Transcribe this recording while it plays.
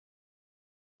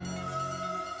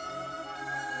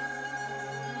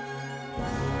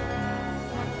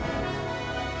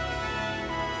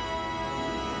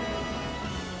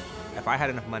If I had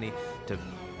enough money to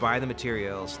buy the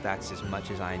materials, that's as much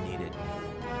as I needed.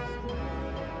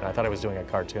 I thought I was doing a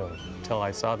cartoon until I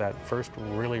saw that first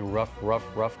really rough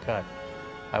cut.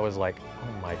 I was like,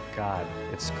 oh my God,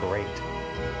 it's great.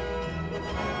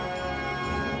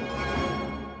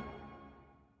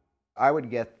 I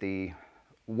would get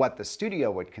what the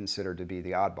studio would consider to be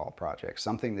the oddball project,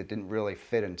 something that didn't really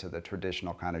fit into the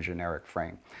traditional kind of generic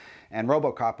frame. And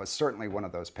Robocop was certainly one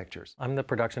of those pictures. I'm the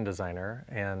production designer,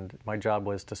 and my job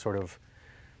was to sort of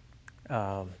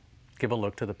give a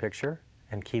look to the picture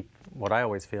and keep, what I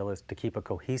always feel is to keep a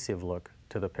cohesive look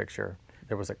to the picture.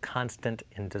 There was a constant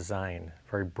in design,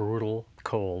 very brutal,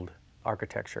 cold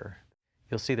architecture.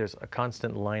 You'll see there's a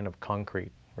constant line of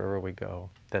concrete wherever we go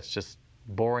that's just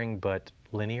boring but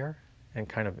linear and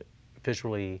kind of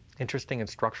visually interesting and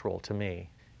structural to me.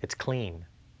 It's clean,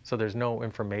 so there's no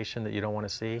information that you don't want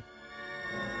to see.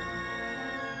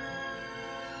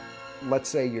 Let's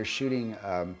say you're shooting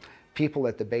people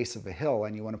at the base of a hill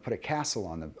and you want to put a castle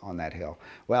on that hill.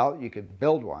 Well, you could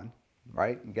build one,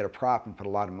 right, and get a prop and put a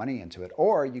lot of money into it.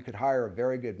 Or you could hire a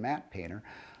very good matte painter,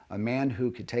 a man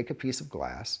who could take a piece of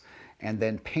glass and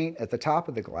then paint at the top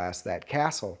of the glass that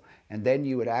castle, and then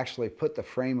you would actually put the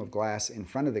frame of glass in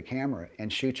front of the camera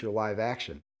and shoot your live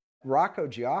action. Rocco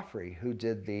Giaffri, who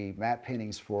did the matte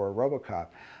paintings for Robocop,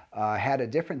 had a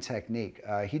different technique.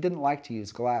 He didn't like to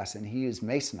use glass, and he used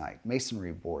masonite,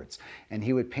 masonry boards, and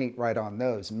he would paint right on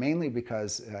those, mainly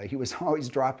because he was always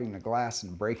dropping the glass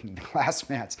and breaking the glass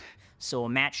mats. So a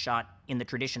matte shot, in the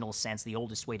traditional sense, the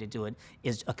oldest way to do it,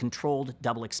 is a controlled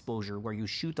double exposure where you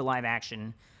shoot the live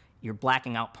action, you're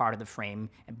blacking out part of the frame,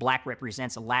 and black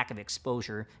represents a lack of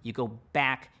exposure. You go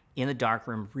back in the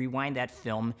darkroom, rewind that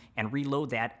film, and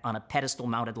reload that on a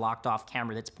pedestal-mounted locked-off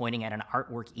camera that's pointing at an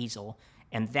artwork easel.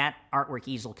 And that artwork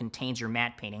easel contains your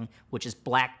matte painting, which is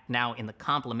black now in the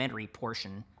complementary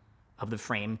portion of the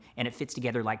frame, and it fits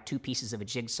together like two pieces of a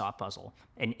jigsaw puzzle.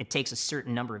 And it takes a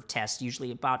certain number of tests, usually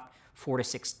about 4 to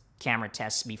 6 camera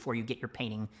tests before you get your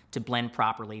painting to blend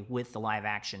properly with the live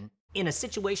action. In a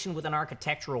situation with an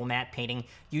architectural matte painting,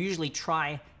 you usually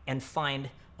try and find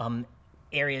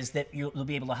areas that you'll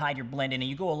be able to hide your blend in, and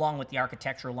you go along with the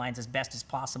architectural lines as best as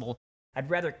possible. I'd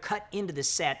rather cut into the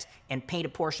set and paint a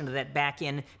portion of that back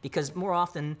in, because more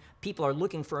often people are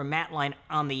looking for a matte line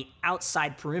on the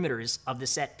outside perimeters of the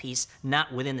set piece,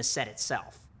 not within the set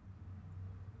itself.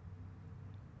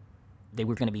 They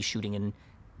were going to be shooting in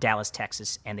Dallas,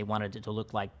 Texas, and they wanted it to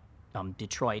look like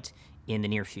Detroit in the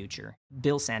near future.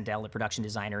 Bill Sandell, the production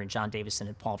designer, and John Davison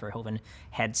and Paul Verhoeven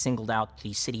had singled out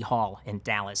the City Hall in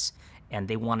Dallas, and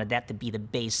they wanted that to be the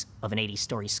base of an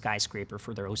 80-story skyscraper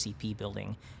for their OCP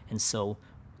building. And so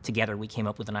together we came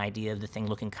up with an idea of the thing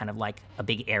looking kind of like a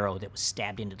big arrow that was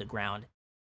stabbed into the ground.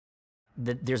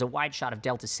 There's a wide shot of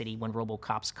Delta City when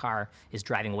Robocop's car is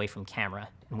driving away from camera,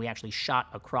 and we actually shot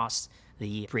across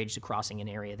the bridge, the crossing an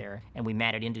area there, and we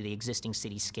matted into the existing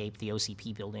cityscape, the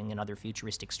OCP building, and other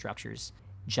futuristic structures.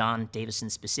 John Davison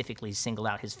specifically singled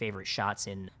out his favorite shots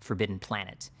in Forbidden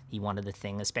Planet. He wanted the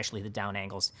thing, especially the down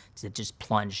angles, to just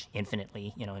plunge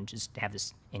infinitely, you know, and just have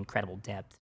this incredible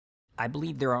depth. I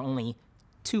believe there are only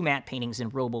 2 matte paintings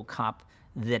in Robocop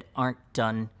that aren't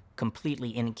done completely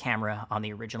in camera on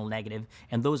the original negative,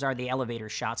 and those are the elevator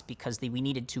shots, because we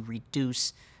needed to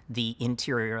reduce the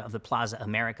interior of the Plaza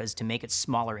Americas to make it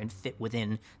smaller and fit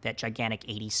within that gigantic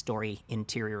 80-story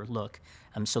interior look.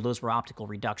 So those were optical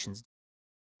reductions.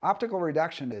 Optical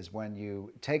reduction is when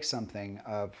you take something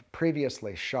of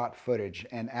previously shot footage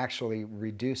and actually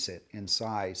reduce it in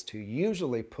size to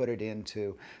usually put it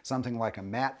into something like a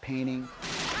matte painting.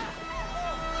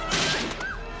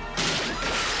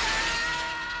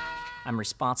 I'm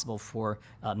responsible for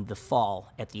the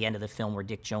fall at the end of the film where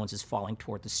Dick Jones is falling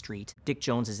toward the street. Dick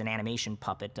Jones is an animation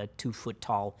puppet, a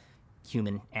 2-foot-tall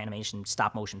human animation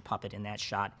stop-motion puppet in that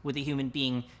shot. With a human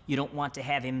being, you don't want to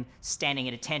have him standing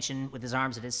at attention with his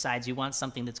arms at his sides. You want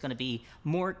something that's going to be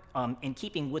more in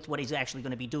keeping with what he's actually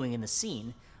going to be doing in the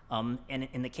scene. And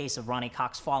in the case of Ronnie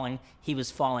Cox falling, he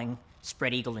was falling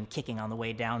spread-eagled and kicking on the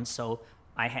way down, so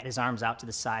I had his arms out to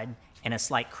the side, and a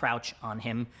slight crouch on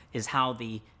him is how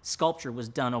the sculpture was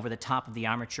done over the top of the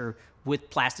armature with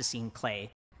plasticine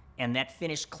clay. And that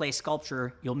finished clay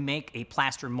sculpture, you'll make a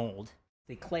plaster mold.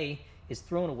 The clay is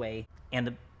thrown away, and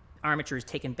the armature is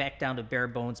taken back down to bare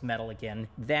bones metal again.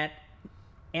 That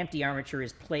empty armature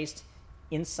is placed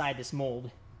inside this mold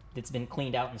that's been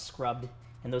cleaned out and scrubbed,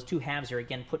 and those 2 halves are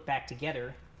again put back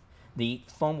together. The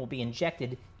foam will be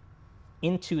injected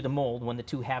into the mold when the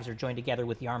 2 halves are joined together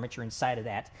with the armature inside of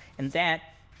that. And that,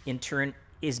 in turn,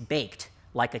 is baked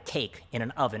like a cake in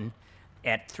an oven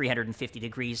at 350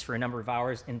 degrees for a number of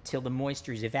hours until the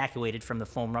moisture is evacuated from the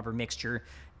foam rubber mixture,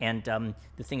 and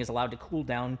the thing is allowed to cool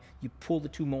down. You pull the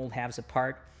two mold halves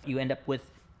apart, you end up with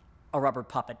a rubber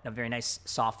puppet, a very nice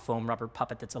soft foam rubber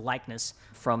puppet that's a likeness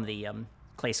from the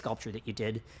clay sculpture that you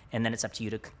did, and then it's up to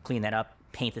you to clean that up,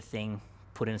 paint the thing,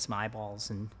 put in some eyeballs,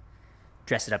 and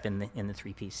dress it up in the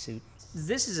three-piece suit.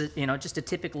 This is just a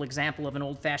typical example of an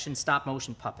old-fashioned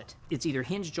stop-motion puppet. It's either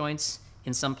hinge joints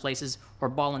in some places or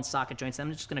ball and socket joints.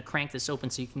 I'm just going to crank this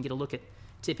open so you can get a look at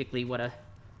typically what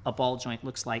a ball joint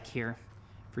looks like here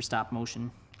for stop motion.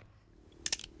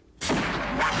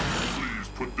 Please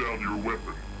put down your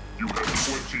weapon. You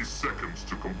have 20 seconds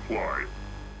to comply.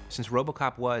 Since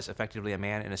Robocop was effectively a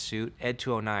man in a suit, Ed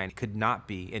 209 could not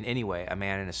be in any way a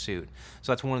man in a suit.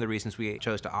 So that's one of the reasons we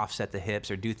chose to offset the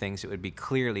hips or do things that would be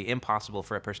clearly impossible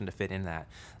for a person to fit in that.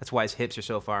 That's why his hips are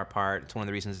so far apart. It's one of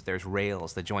the reasons that there's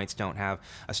rails. The joints don't have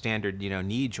a standard,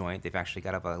 knee joint. They've actually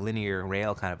got a linear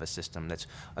rail kind of a system that's,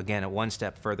 again, one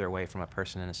step further away from a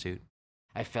person in a suit.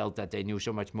 I felt that they knew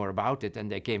so much more about it,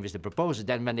 and they came with the proposals.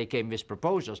 Then when they came with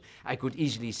proposals, I could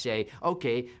easily say,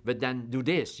 okay, but then do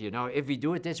this, If we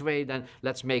do it this way, then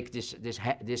let's make this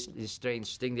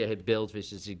strange thing they had built,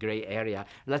 which is a gray area.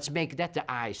 Let's make that the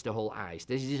eyes, the whole eyes.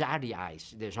 These are the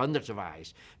eyes. There's hundreds of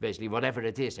eyes. Basically, whatever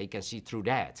it is, I can see through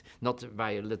that, not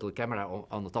by a little camera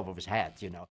on the top of his head,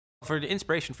 For the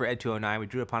inspiration for Ed 209, we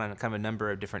drew upon kind of a number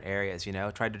of different areas,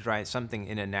 tried to draw something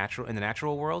in the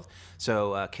natural world.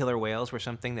 So killer whales were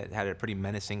something that had a pretty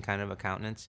menacing kind of a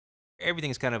countenance.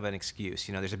 Everything's kind of an excuse,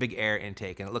 there's a big air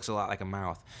intake and it looks a lot like a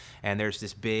mouth. And there's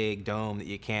this big dome that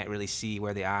you can't really see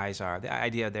where the eyes are. The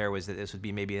idea there was that this would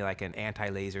be maybe like an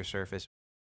anti-laser surface.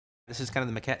 This is kind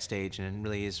of the maquette stage, and it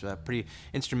really is pretty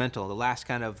instrumental. The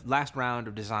last round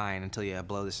of design until you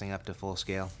blow this thing up to full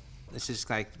scale. This is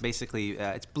like basically,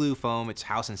 it's blue foam, it's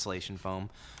house insulation foam.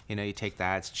 You take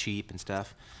that, it's cheap and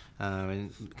stuff.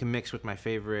 And you can mix with my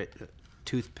favorite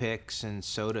toothpicks and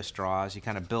soda straws. You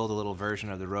kind of build a little version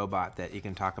of the robot that you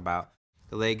can talk about.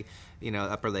 The leg,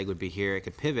 upper leg would be here. It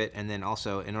could pivot, and then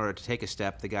also, in order to take a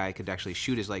step, the guy could actually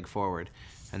shoot his leg forward,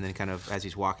 and then kind of, as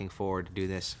he's walking forward, do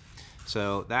this.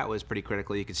 So that was pretty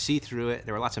critical. You could see through it.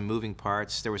 There were lots of moving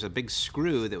parts. There was a big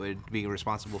screw that would be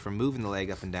responsible for moving the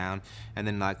leg up and down, and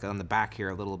then like on the back here,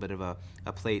 a little bit of a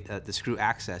plate, the screw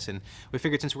access. And we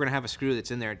figured since we're going to have a screw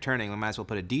that's in there turning, we might as well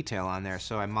put a detail on there.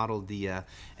 So I modeled the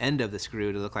end of the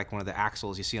screw to look like one of the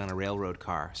axles you see on a railroad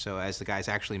car. So as the guy's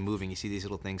actually moving, you see these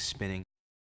little things spinning.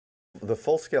 The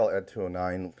full-scale Ed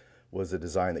 209 was a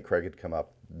design that Craig had come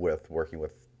up with, working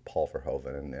with Paul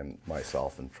Verhoeven and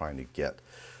myself, and trying to get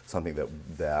something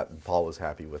that Paul was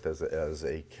happy with as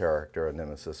a character, a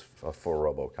nemesis for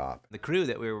Robocop. The crew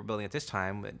that we were building at this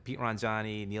time, Pete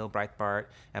Ronzani, Neil Breitbart,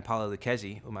 and Paula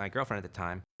Lucchesi, my girlfriend at the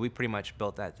time, we pretty much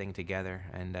built that thing together.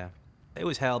 And it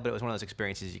was hell, but it was one of those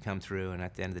experiences you come through, and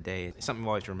at the end of the day, it's something we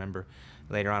always remember.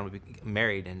 Later on, we became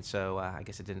married, and so I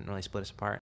guess it didn't really split us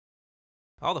apart.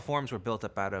 All the forms were built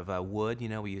up out of wood.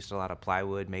 We used a lot of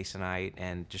plywood, masonite,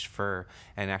 and just fur,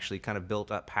 and actually kind of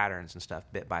built up patterns and stuff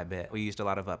bit by bit. We used a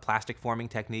lot of plastic forming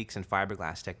techniques and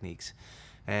fiberglass techniques.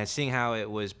 And seeing how it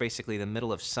was basically the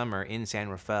middle of summer in San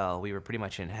Rafael, we were pretty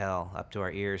much in hell, up to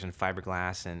our ears in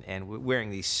fiberglass, and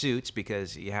wearing these suits,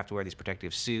 because you have to wear these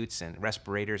protective suits and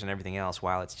respirators and everything else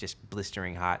while it's just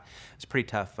blistering hot. It's a pretty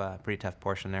tough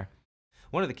portion there.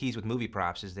 One of the keys with movie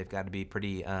props is they've got to be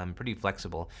pretty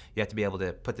flexible. You have to be able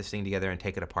to put this thing together and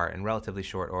take it apart in relatively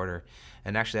short order.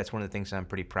 And actually, that's one of the things I'm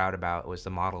pretty proud about, was the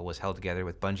model was held together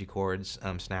with bungee cords,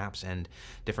 snaps, and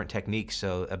different techniques.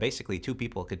 So basically, two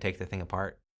people could take the thing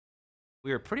apart.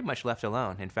 We were pretty much left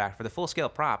alone. In fact, for the full-scale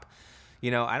prop,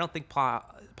 I don't think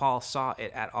Paul saw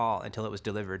it at all until it was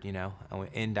delivered,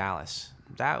 in Dallas.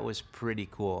 That was pretty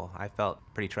cool. I felt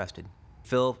pretty trusted.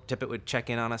 Phil Tippett would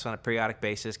check in on us on a periodic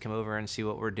basis, come over and see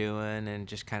what we're doing, and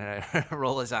just kind of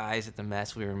roll his eyes at the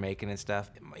mess we were making and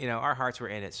stuff. Our hearts were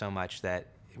in it so much that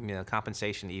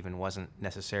compensation even wasn't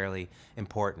necessarily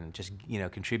important. Just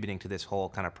contributing to this whole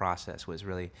kind of process was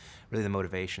really the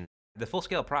motivation. The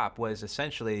full-scale prop was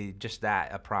essentially just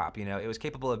that, a prop. It was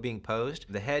capable of being posed.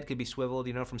 The head could be swiveled,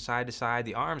 from side to side.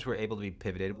 The arms were able to be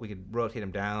pivoted. We could rotate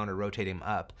them down or rotate them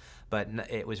up, but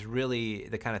it was really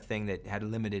the kind of thing that had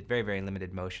very, very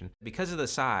limited motion. Because of the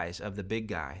size of the big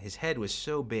guy, his head was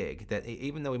so big that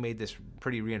even though we made this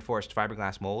pretty reinforced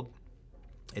fiberglass mold,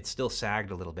 it still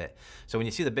sagged a little bit. So when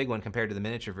you see the big one compared to the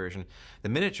miniature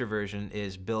version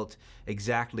is built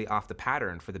exactly off the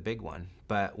pattern for the big one.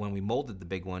 But when we molded the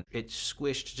big one, it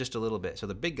squished just a little bit. So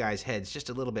the big guy's head's just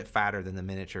a little bit fatter than the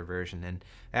miniature version. And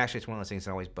actually, it's one of those things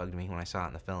that always bugged me when I saw it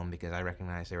in the film, because I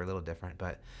recognized they were a little different.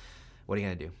 But what are you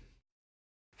going to do?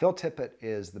 Phil Tippett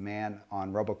is the man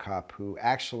on Robocop who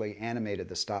actually animated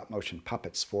the stop-motion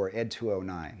puppets for Ed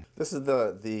 209. This is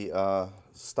the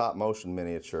stop-motion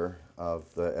miniature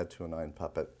of the Ed 209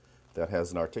 puppet that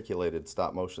has an articulated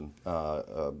stop-motion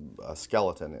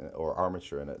skeleton or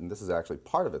armature in it, and this is actually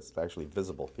part of it's actually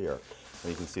visible here.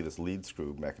 And you can see this lead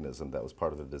screw mechanism that was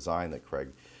part of the design that Craig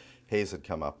Hayes had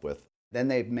come up with. Then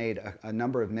they've made a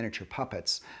number of miniature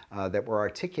puppets that were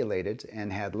articulated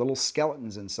and had little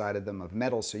skeletons inside of them of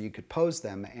metal so you could pose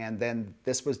them, and then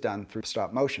this was done through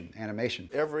stop motion animation.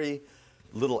 Every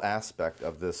little aspect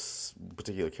of this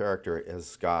particular character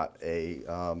has got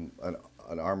an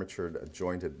armatured,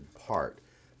 jointed part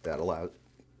that allows,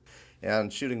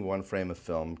 and shooting one frame of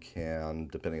film can,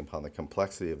 depending upon the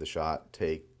complexity of the shot,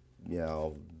 take,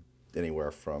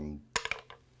 anywhere from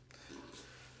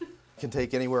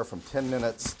 10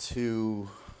 minutes to,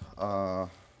 an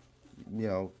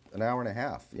hour and a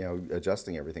half,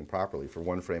 adjusting everything properly for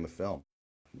one frame of film.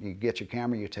 You get your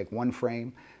camera, you take one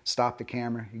frame, stop the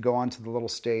camera, you go onto the little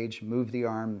stage, move the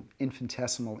arm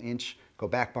infinitesimal inch, go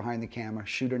back behind the camera,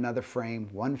 shoot another frame,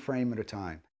 one frame at a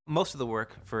time. Most of the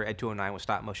work for Ed 209 was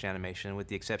stop-motion animation, with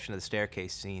the exception of the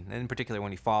staircase scene, and in particular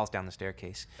when he falls down the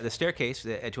staircase. The staircase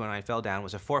that Ed 209 fell down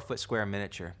was a 4-foot square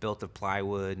miniature, built of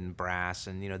plywood and brass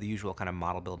and, the usual kind of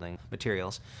model building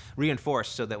materials,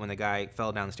 reinforced so that when the guy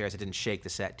fell down the stairs, it didn't shake the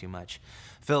set too much.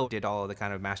 Phil did all of the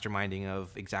kind of masterminding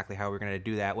of exactly how we were going to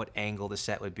do that, what angle the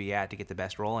set would be at to get the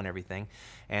best roll and everything.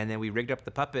 And then we rigged up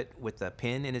the puppet with a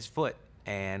pin in his foot,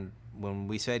 and when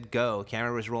we said go,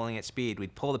 camera was rolling at speed,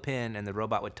 we'd pull the pin and the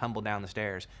robot would tumble down the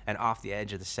stairs and off the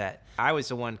edge of the set. I was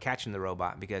the one catching the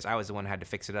robot because I was the one who had to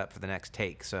fix it up for the next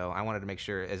take, so I wanted to make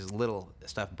sure as little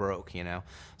stuff broke,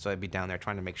 So I'd be down there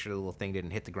trying to make sure the little thing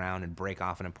didn't hit the ground and break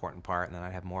off an important part, and then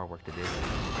I'd have more work to do.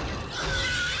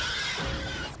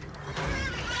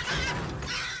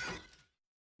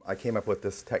 I came up with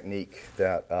this technique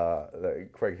that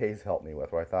Craig Hayes helped me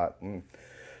with, where I thought,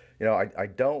 I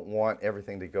don't want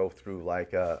everything to go through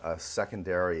like a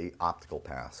secondary optical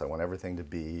pass. I want everything to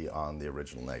be on the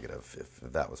original negative, if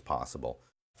that was possible.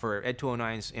 For Ed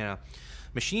 209's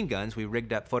machine guns, we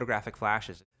rigged up photographic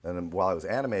flashes. And then while I was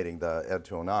animating the Ed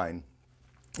 209,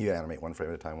 you animate one frame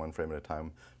at a time, one frame at a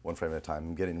time, one frame at a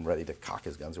time, getting ready to cock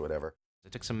his guns or whatever. I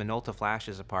took some Minolta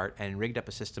flashes apart and rigged up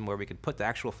a system where we could put the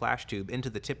actual flash tube into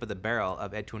the tip of the barrel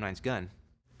of Ed 209's gun.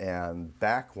 And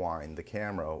backwind the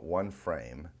camera one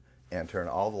frame and turn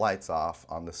all the lights off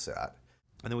on the set.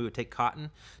 And then we would take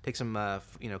cotton, take some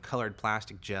colored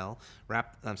plastic gel,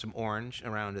 wrap some orange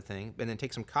around the thing, and then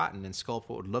take some cotton and sculpt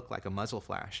what would look like a muzzle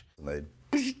flash. And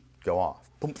they'd go off.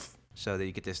 Boom. So that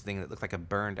you get this thing that looked like a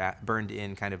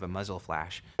burned-in kind of a muzzle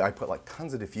flash. I put like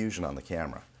tons of diffusion on the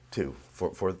camera too,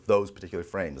 for those particular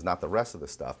frames, not the rest of the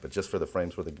stuff, but just for the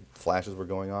frames where the flashes were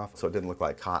going off. So it didn't look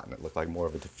like cotton, it looked like more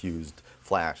of a diffused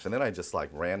flash. And then I just like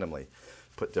randomly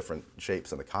put different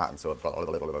shapes in the cotton so it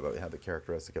had the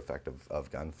characteristic effect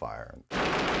of gunfire.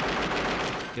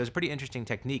 It was a pretty interesting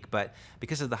technique, but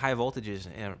because of the high voltages,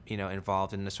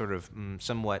 involved in the sort of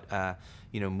somewhat,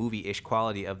 movie-ish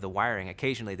quality of the wiring,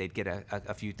 occasionally they'd get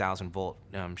a few thousand-volt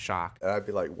shock. And I'd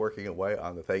be like working away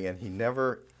on the thing, and he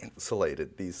never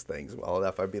insulated these things well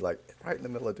enough. I'd be like right in the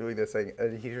middle of doing this thing,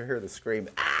 and he'd hear the scream,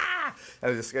 ah!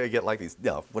 And I just gonna get like these,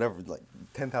 whatever, like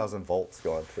 10,000 volts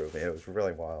going through me. It was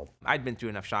really wild. I'd been through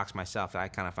enough shocks myself that I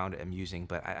kind of found it amusing,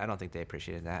 but I don't think they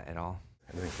appreciated that at all.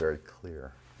 Everything's very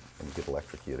clear when you get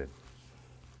electrocuted.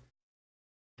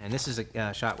 And this is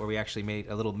a shot where we actually made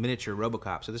a little miniature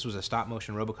Robocop. So this was a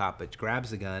stop-motion Robocop that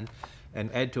grabs the gun, and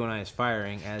Ed 209 is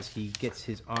firing as he gets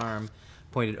his arm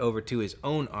pointed over to his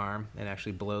own arm and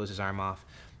actually blows his arm off.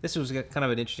 This was kind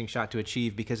of an interesting shot to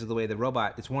achieve because of the way the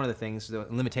robot, it's one of the things, the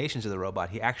limitations of the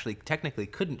robot. He actually technically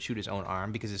couldn't shoot his own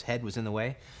arm because his head was in the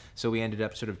way. So we ended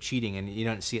up sort of cheating, and you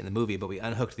don't see it in the movie, but we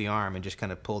unhooked the arm and just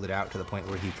kind of pulled it out to the point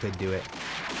where he could do it.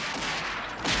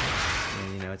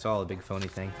 And, it's all a big phony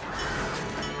thing.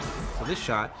 So this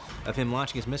shot of him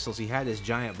launching his missiles, he had this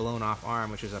giant blown off arm,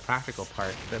 which was a practical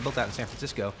part that built out in San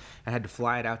Francisco, and had to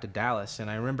fly it out to Dallas. And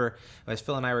I remember as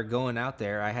Phil and I were going out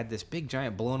there, I had this big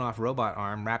giant blown off robot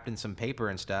arm wrapped in some paper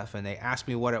and stuff, and they asked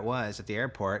me what it was at the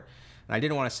airport. And I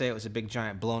didn't want to say it was a big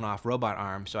giant blown off robot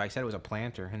arm, so I said it was a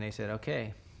planter, and they said,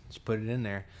 okay, just put it in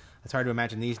there. It's hard to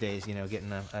imagine these days,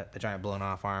 getting a giant blown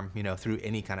off arm, through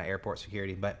any kind of airport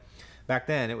security. But Back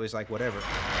then, it was like whatever.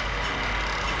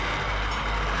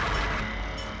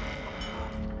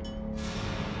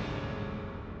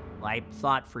 I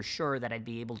thought for sure that I'd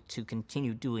be able to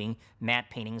continue doing matte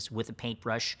paintings with a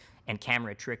paintbrush and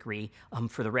camera trickery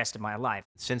for the rest of my life.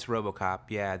 Since Robocop,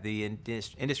 yeah, the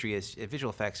industry,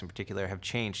 visual effects in particular, have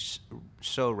changed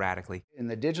so radically. In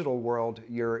the digital world,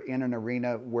 you're in an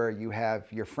arena where you have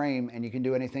your frame and you can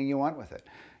do anything you want with it.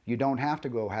 You don't have to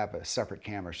go have a separate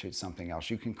camera shoot something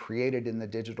else. You can create it in the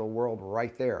digital world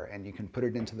right there, and you can put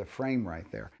it into the frame right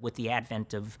there. With the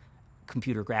advent of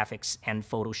computer graphics and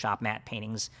Photoshop matte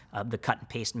paintings, the cut and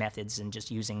paste methods, and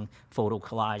just using photo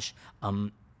collage,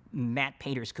 matte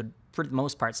painters could, for the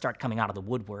most part, start coming out of the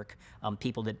woodwork.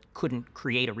 People that couldn't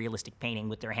create a realistic painting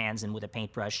with their hands and with a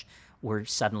paintbrush were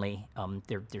suddenly,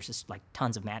 there's just like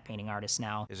tons of matte painting artists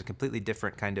now. There's a completely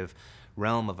different kind of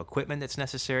realm of equipment that's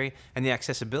necessary, and the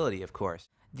accessibility, of course.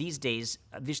 These days,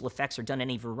 visual effects are done in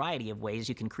a variety of ways.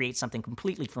 You can create something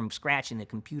completely from scratch in the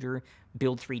computer,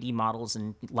 build 3D models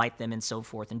and light them and so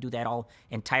forth, and do that all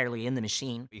entirely in the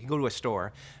machine. You can go to a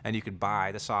store and you could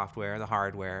buy the software, the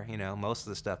hardware, you know, most of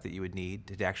the stuff that you would need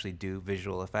to actually do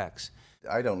visual effects.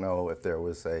 I don't know if there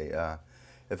was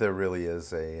if there really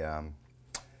is a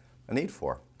need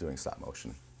for doing stop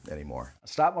motion anymore.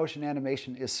 Stop motion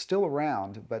animation is still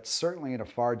around, but certainly in a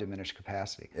far diminished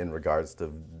capacity. In regards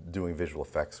to doing visual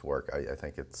effects work, I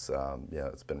think it's yeah,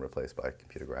 it's been replaced by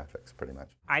computer graphics pretty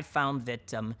much. I found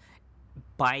that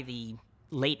by the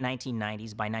late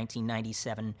 1990s, by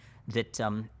 1997, that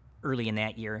early in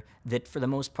that year, that for the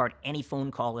most part, any phone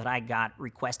call that I got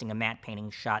requesting a matte painting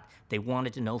shot, they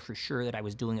wanted to know for sure that I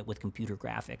was doing it with computer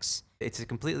graphics. It's a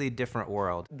completely different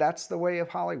world. That's the way of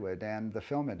Hollywood and the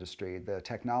film industry. The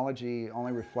technology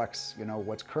only reflects, you know,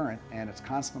 what's current, and it's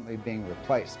constantly being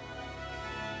replaced.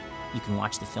 You can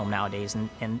watch the film nowadays,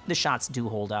 and the shots do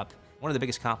hold up. One of the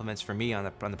biggest compliments for me on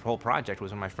the whole project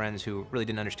was when my friends who really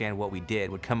didn't understand what we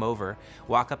did would come over,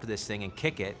 walk up to this thing and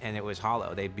kick it, and it was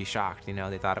hollow. They'd be shocked, you know,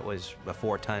 they thought it was a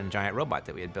 4-ton giant robot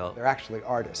that we had built. They're actually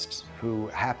artists who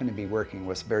happen to be working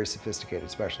with very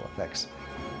sophisticated special effects.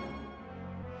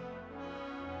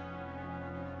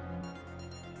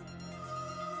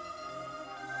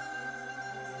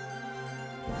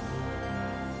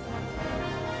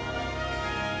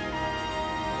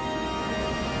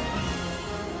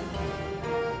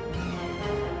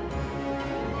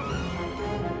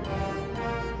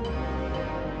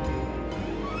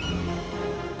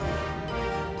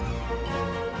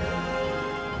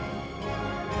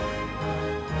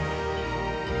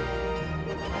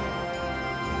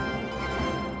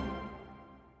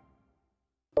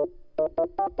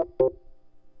 Thank you.